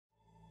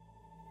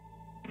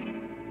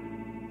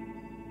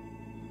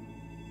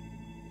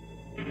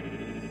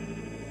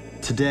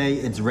Today,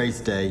 it's race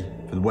day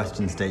for the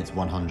Western States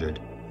 100.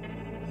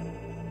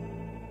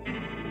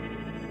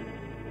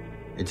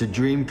 It's a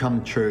dream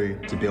come true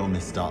to be on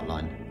this start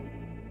line.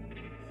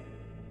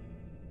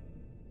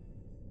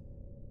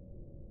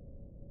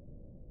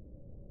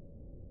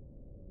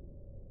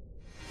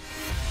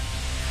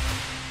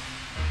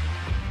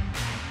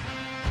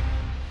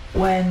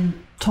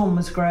 When Tom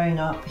was growing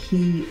up,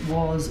 he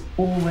was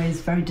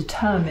always very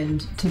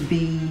determined to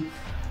be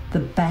the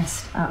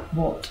best at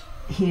what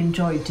he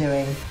enjoyed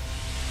doing.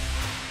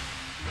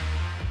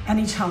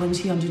 Any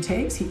challenge he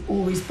undertakes, he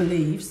always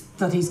believes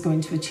that he's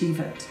going to achieve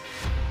it.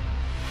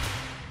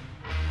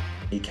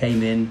 He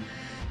came in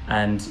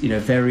and,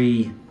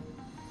 very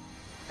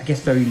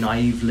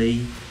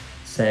naively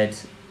said,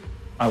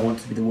 I want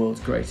to be the world's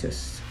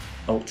greatest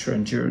ultra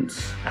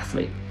endurance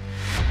athlete.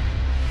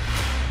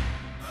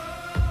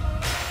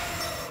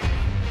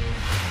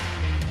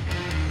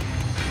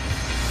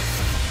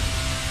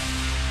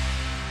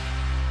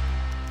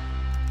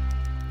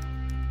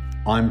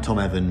 I'm Tom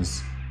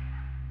Evans,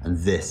 and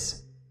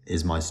this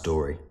is my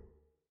story.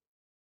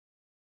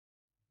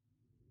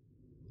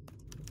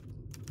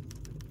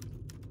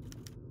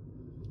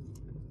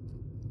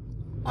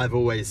 I've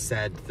always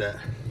said that,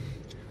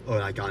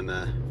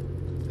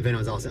 if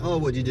anyone's asking,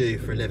 what do you do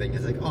for a living?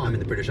 It's like, I'm in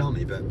the British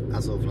Army, but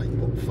as of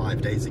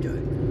 5 days ago,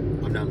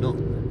 I'm now not.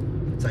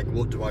 It's like,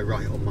 what do I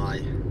write on my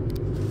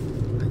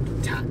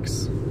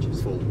tax, which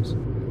is forms,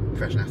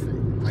 professional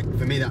athlete?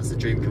 For me, that's the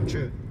dream come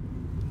true.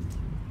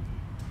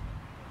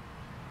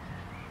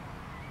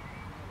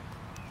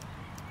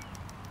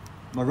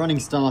 My running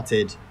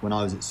started when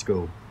I was at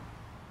school.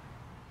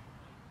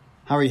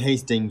 Harry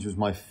Hastings was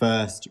my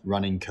first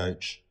running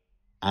coach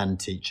and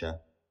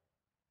teacher.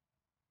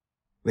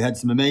 We had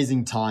some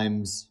amazing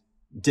times,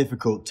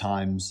 difficult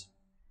times,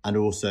 and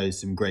also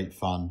some great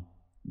fun,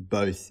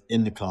 both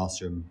in the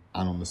classroom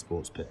and on the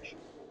sports pitch.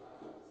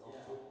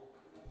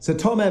 So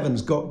Tom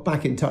Evans got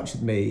back in touch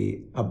with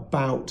me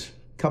about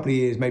a couple of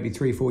years, maybe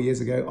 3 or 4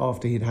 years ago,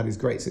 after he'd had his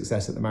great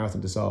success at the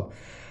Marathon des Sables.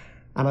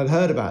 And I'd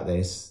heard about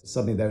this.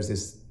 Suddenly there was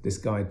this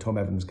guy, Tom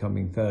Evans,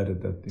 coming third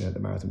at the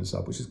Marathon des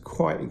Sables, which is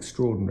quite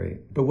extraordinary.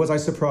 But was I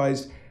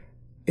surprised?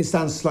 It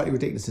sounds slightly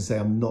ridiculous to say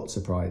I'm not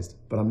surprised,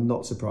 but I'm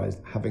not surprised,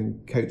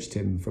 having coached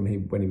him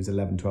when he was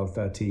 11, 12,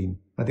 13.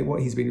 I think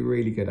what he's been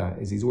really good at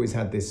is he's always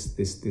had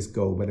this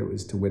goal, whether it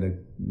was to win a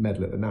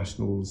medal at the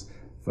Nationals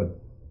for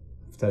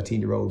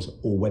 13-year-olds,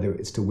 or whether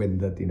it's to win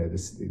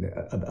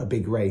a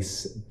big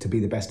race, to be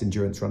the best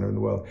endurance runner in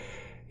the world.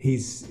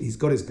 He's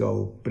got his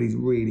goal, but he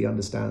really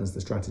understands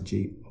the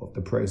strategy of the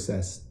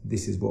process.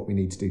 This is what we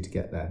need to do to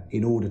get there.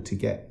 In order to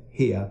get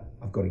here,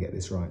 I've got to get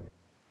this right.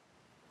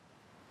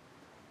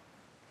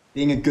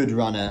 Being a good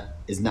runner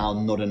is now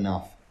not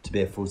enough to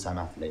be a full-time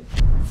athlete.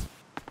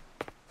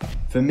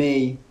 For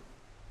me,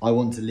 I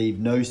want to leave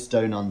no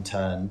stone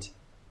unturned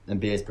and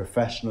be as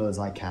professional as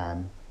I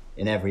can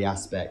in every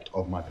aspect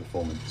of my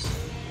performance.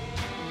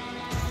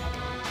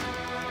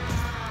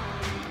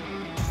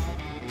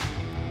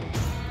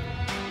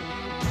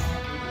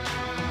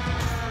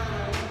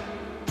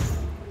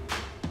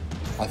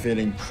 I feel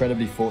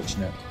incredibly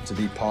fortunate to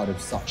be part of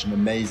such an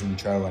amazing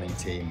trail running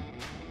team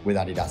with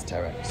Adidas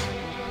Terrex.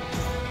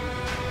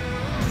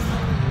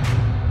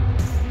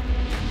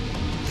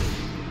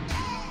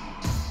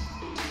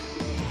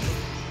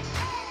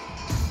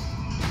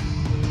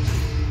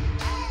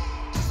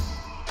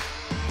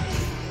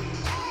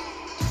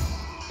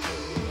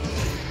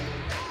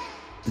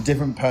 The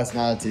different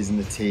personalities in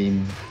the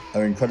team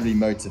are incredibly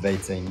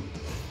motivating,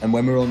 and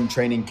when we're on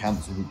training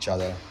camps with each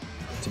other,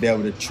 to be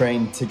able to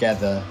train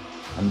together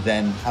and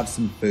then have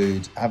some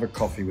food, have a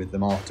coffee with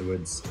them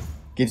afterwards,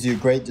 gives you a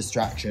great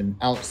distraction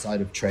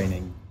outside of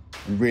training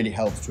and really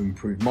helps to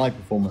improve my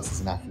performance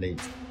as an athlete,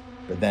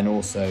 but then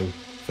also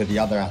for the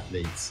other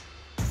athletes.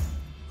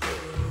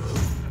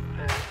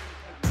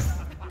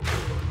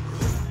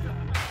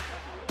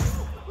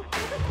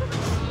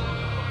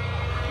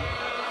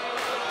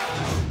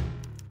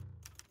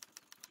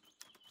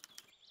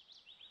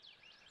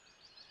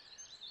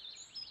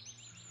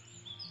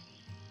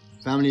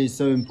 Family is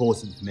so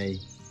important for me,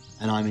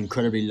 and I'm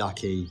incredibly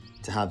lucky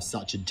to have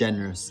such a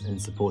generous and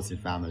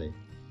supportive family.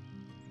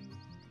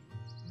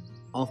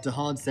 After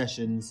hard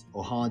sessions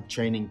or hard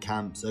training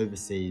camps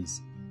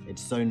overseas,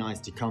 it's so nice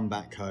to come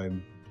back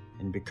home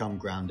and become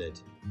grounded.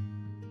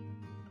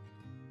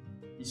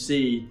 You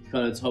see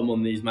kind of Tom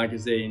on these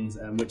magazines,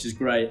 which is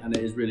great, and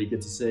it is really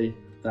good to see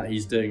that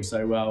he's doing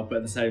so well, but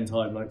at the same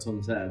time, like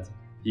Tom said,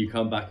 you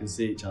come back and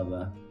see each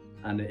other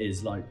and it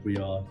is like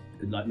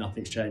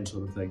nothing's changed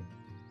sort of thing.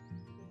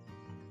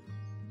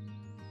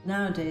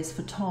 Nowadays,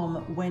 for Tom,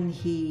 when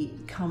he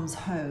comes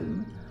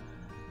home,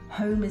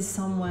 home is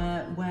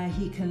somewhere where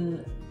he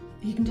can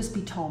just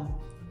be Tom.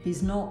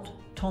 He's not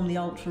Tom the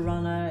ultra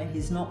runner,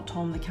 he's not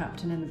Tom the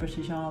captain in the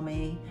British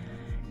Army,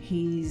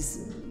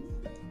 he's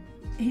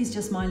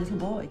just my little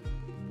boy.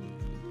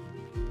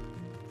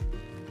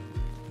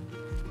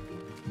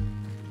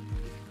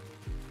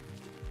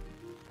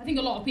 I think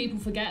a lot of people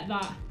forget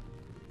that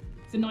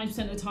for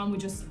 90% of the time we're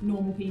just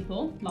normal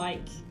people.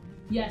 Like,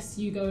 yes,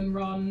 you go and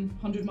run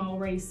 100-mile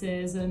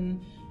races,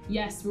 and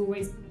yes, we're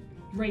always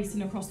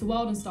racing across the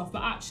world and stuff,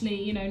 but actually,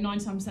 you know,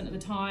 99% of the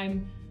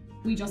time,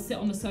 we just sit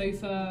on the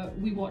sofa,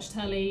 we watch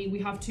telly, we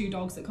have 2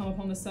 dogs that come up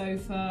on the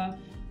sofa,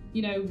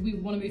 you know, we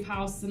want to move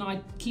house, and I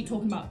keep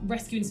talking about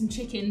rescuing some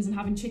chickens and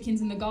having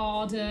chickens in the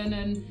garden,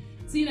 and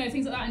so, you know,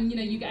 things like that, and, you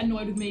know, you get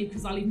annoyed with me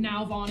because I leave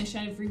nail varnish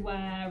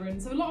everywhere,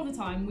 and so a lot of the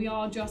time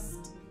we're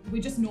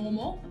just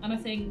normal, and I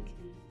think,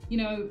 you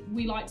know,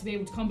 we like to be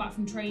able to come back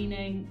from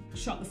training,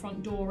 shut the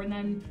front door, and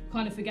then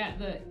kind of forget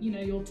that, you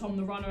know, you're Tom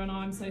the runner and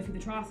I'm Sophie the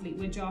triathlete.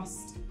 We're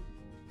just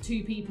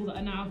 2 people that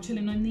are now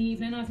chilling in the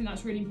evening. I think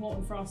that's really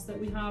important for us, that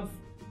we have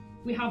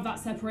that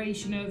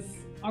separation of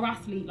our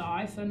athlete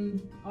life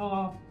and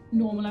our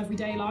normal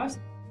everyday lives.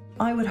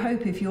 I would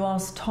hope if you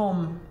asked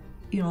Tom,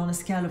 you know, on a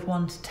scale of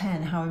 1 to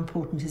 10, how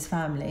important is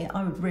family,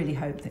 I would really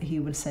hope that he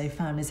would say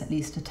family is at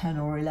least a 10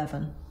 or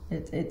 11.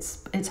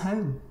 It's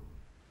home.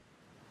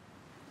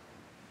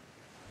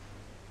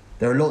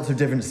 There are lots of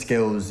different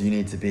skills you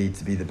need to be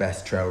the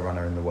best trail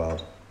runner in the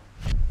world.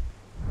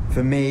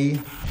 For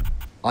me,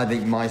 I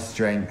think my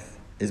strength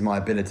is my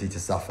ability to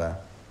suffer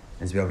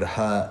and to be able to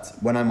hurt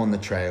when I'm on the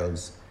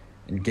trails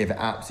and give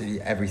absolutely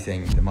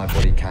everything that my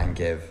body can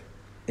give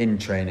in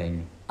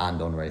training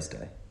and on race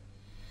day.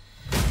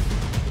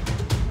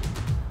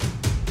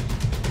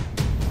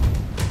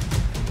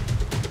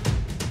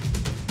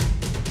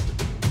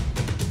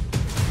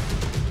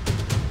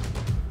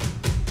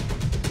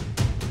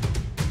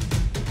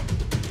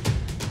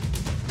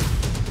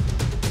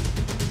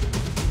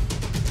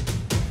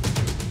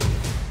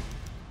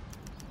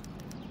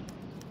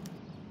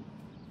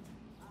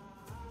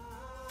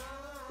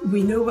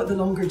 We know what the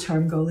longer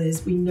term goal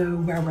is, we know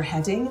where we're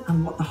heading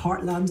and what the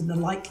heartland and the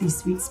likely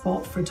sweet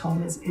spot for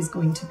Tom is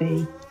going to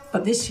be.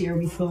 But this year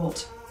we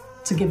thought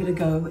to give it a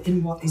go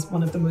in what is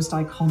one of the most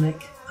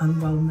iconic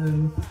and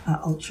well-known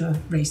ultra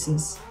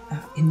races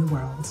in the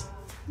world,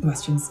 the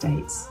Western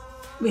States.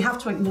 We have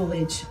to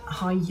acknowledge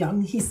how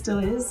young he still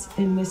is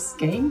in this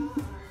game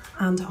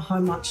and how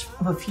much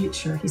of a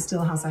future he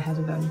still has ahead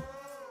of him.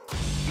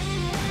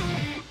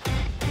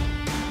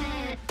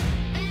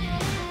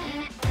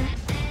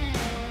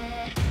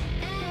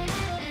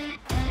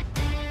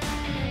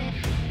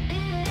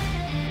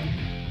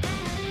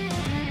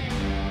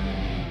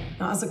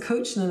 As a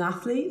coach and an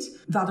athlete,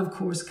 that of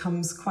course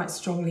comes quite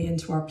strongly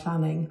into our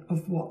planning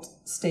of what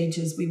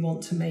stages we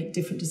want to make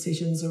different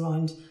decisions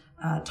around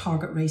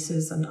target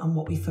races and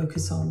what we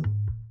focus on.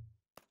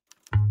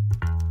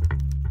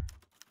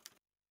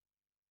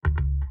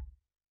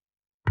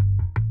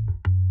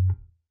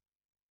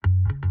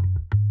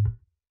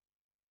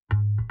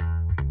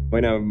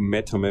 When I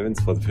met Tom Evans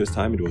for the first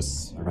time, it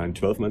was around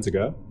 12 months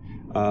ago.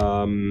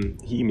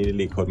 He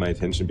immediately caught my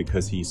attention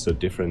because he's so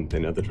different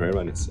than other trail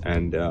runners,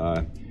 and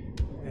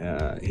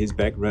his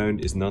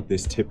background is not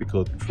this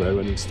typical trail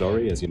running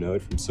story as you know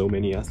it from so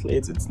many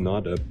athletes. It's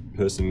not a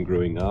person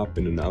growing up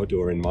in an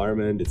outdoor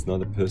environment, it's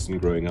not a person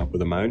growing up with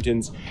the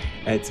mountains,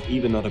 it's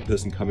even not a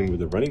person coming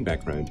with a running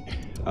background.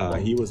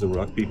 He was a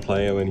rugby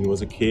player when he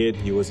was a kid,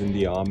 he was in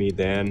the army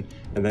then,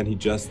 and then he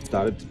just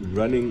started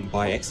running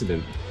by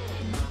accident.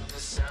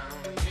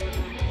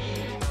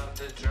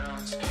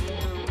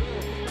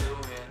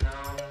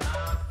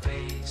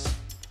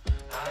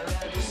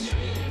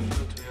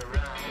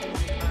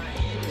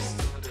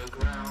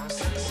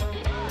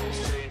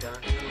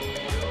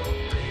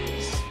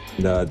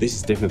 This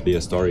is definitely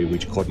a story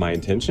which caught my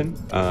attention,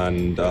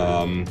 and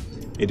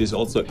it is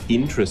also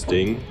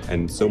interesting,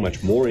 and so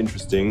much more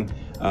interesting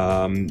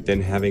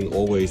than having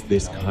always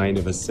this kind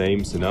of a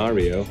same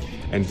scenario.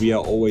 And we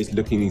are always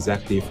looking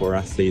exactly for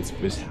athletes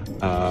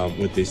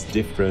with this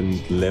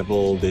different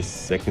level, this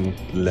second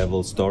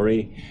level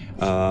story,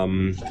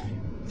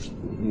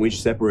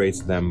 which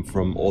separates them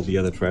from all the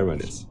other trail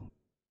runners.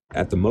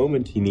 At the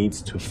moment, he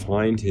needs to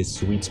find his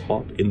sweet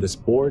spot in the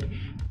sport.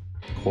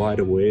 Quite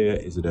aware,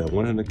 is it a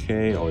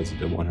 100k or is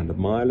it a 100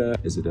 miler?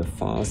 Is it a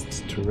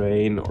fast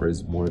terrain or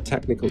is it more a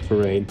technical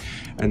terrain?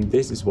 And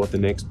this is what the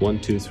next 1,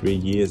 2, 3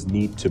 years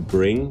need to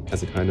bring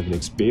as a kind of an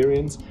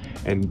experience.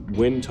 And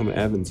when Tom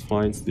Evans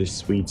finds this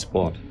sweet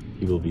spot,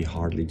 he will be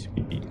hardly to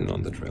be beaten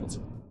on the trails.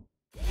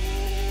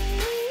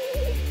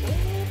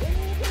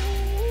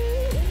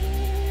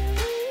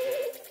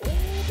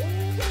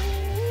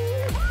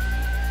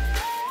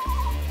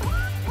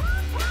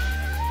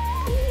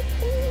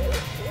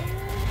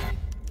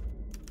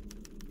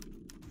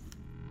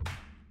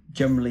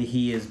 Generally,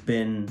 he has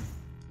been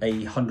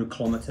a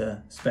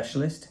 100-kilometre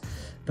specialist,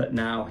 but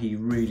now he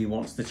really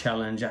wants the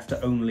challenge, after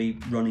only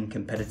running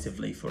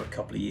competitively for a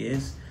couple of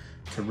years,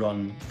 to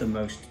run the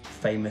most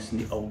famous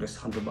and the oldest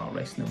 100-mile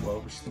race in the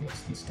world, which is the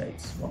Western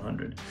States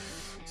 100.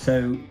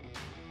 So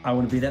I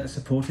want to be there to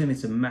support him.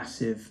 It's a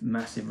massive,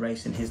 massive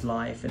race in his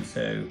life, and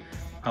so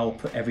I will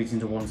put everything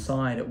to one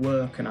side at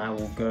work and I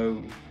will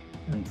go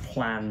and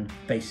plan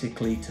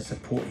basically to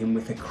support him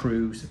with a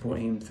crew,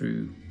 supporting him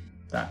through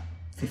that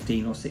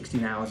 15 or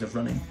 16 hours of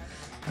running.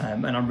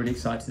 And I'm really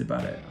excited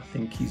about it. I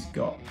think he's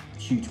got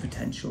huge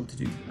potential to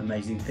do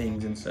amazing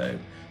things, and so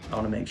I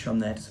want to make sure I'm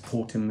there to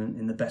support him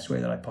in the best way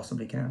that I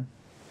possibly can.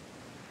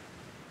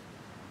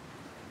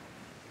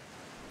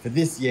 For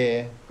this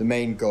year, the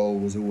main goal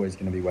was always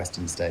going to be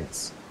Western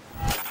States.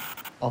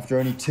 After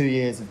only 2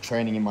 years of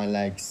training in my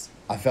legs,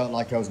 I felt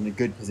like I was in a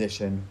good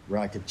position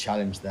where I could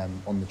challenge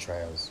them on the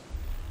trails.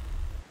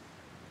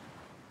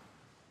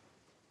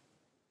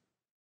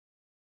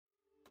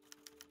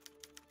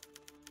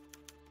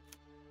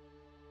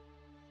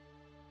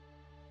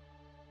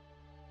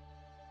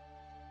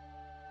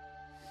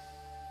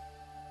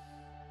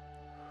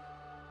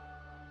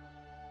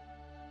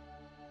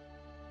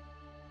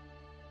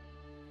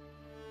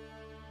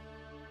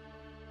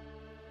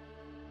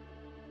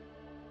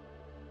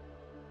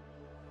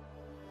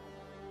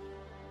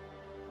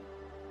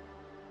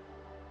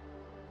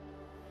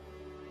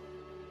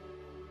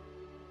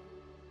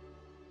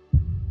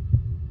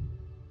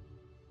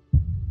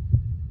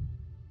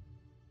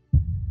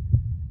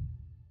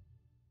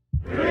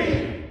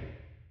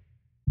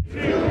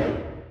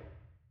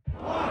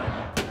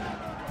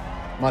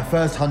 My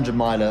first 100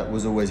 miler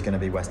was always going to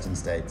be Western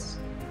States.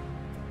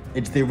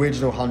 It's the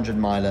original 100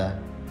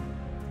 miler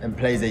and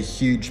plays a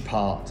huge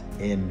part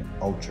in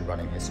ultra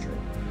running history.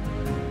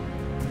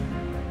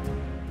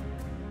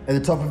 At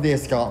the top of the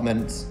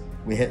escarpment,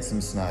 we hit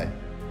some snow.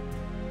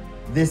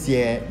 This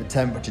year, the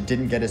temperature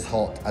didn't get as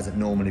hot as it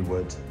normally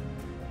would,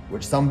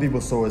 which some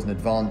people saw as an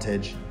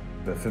advantage,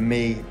 but for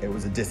me, it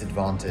was a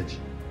disadvantage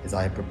as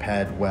I had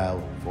prepared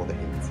well for the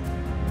heat.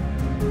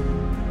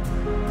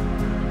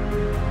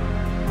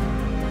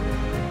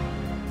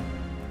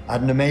 I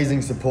had an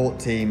amazing support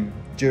team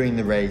during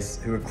the race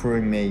who were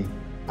crewing me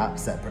at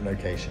separate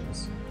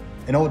locations.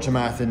 In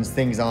ultramarathons,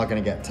 things are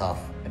going to get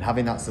tough, and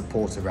having that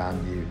support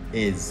around you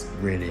is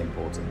really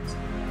important.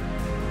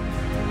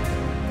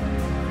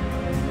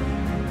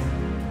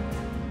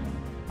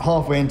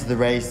 Halfway into the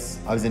race,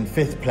 I was in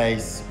 5th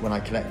place when I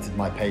collected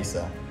my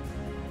pacer.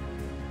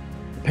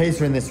 The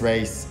pacer in this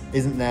race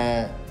isn't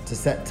there to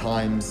set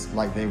times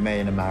like they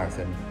may in a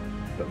marathon,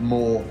 but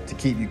more to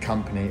keep you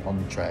company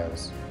on the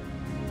trails.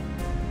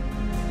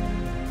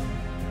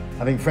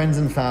 Having friends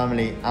and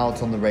family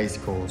out on the race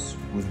course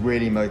was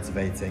really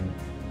motivating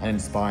and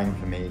inspiring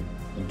for me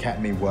and kept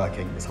me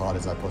working as hard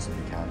as I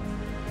possibly can.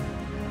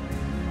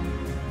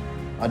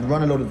 I'd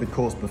run a lot of the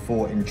course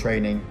before in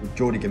training with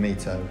Jordi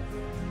Gamito,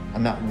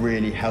 and that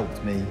really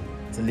helped me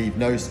to leave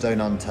no stone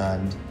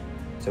unturned,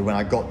 so when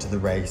I got to the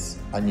race,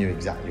 I knew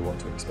exactly what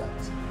to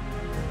expect.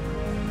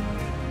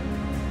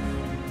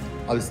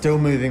 I was still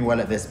moving well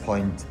at this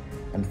point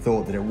and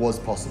thought that it was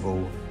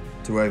possible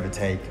to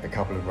overtake a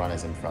couple of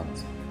runners in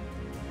front.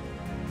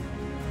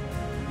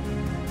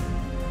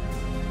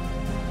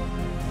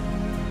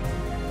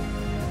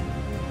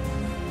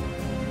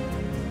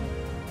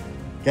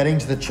 Getting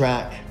to the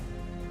track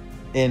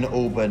in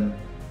Auburn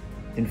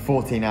in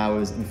 14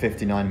 hours and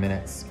 59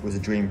 minutes was a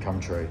dream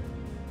come true.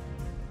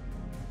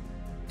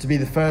 To be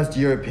the first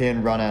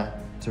European runner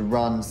to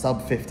run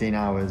sub 15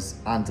 hours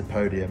and to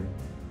podium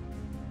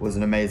was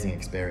an amazing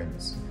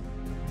experience.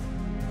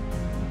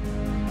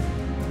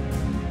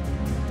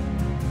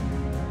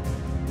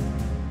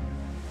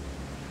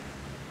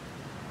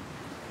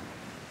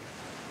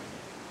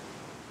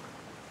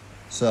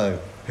 So,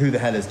 who the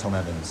hell is Tom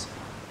Evans?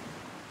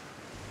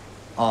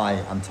 I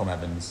am Tom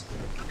Evans,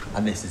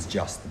 and this is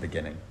just the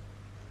beginning.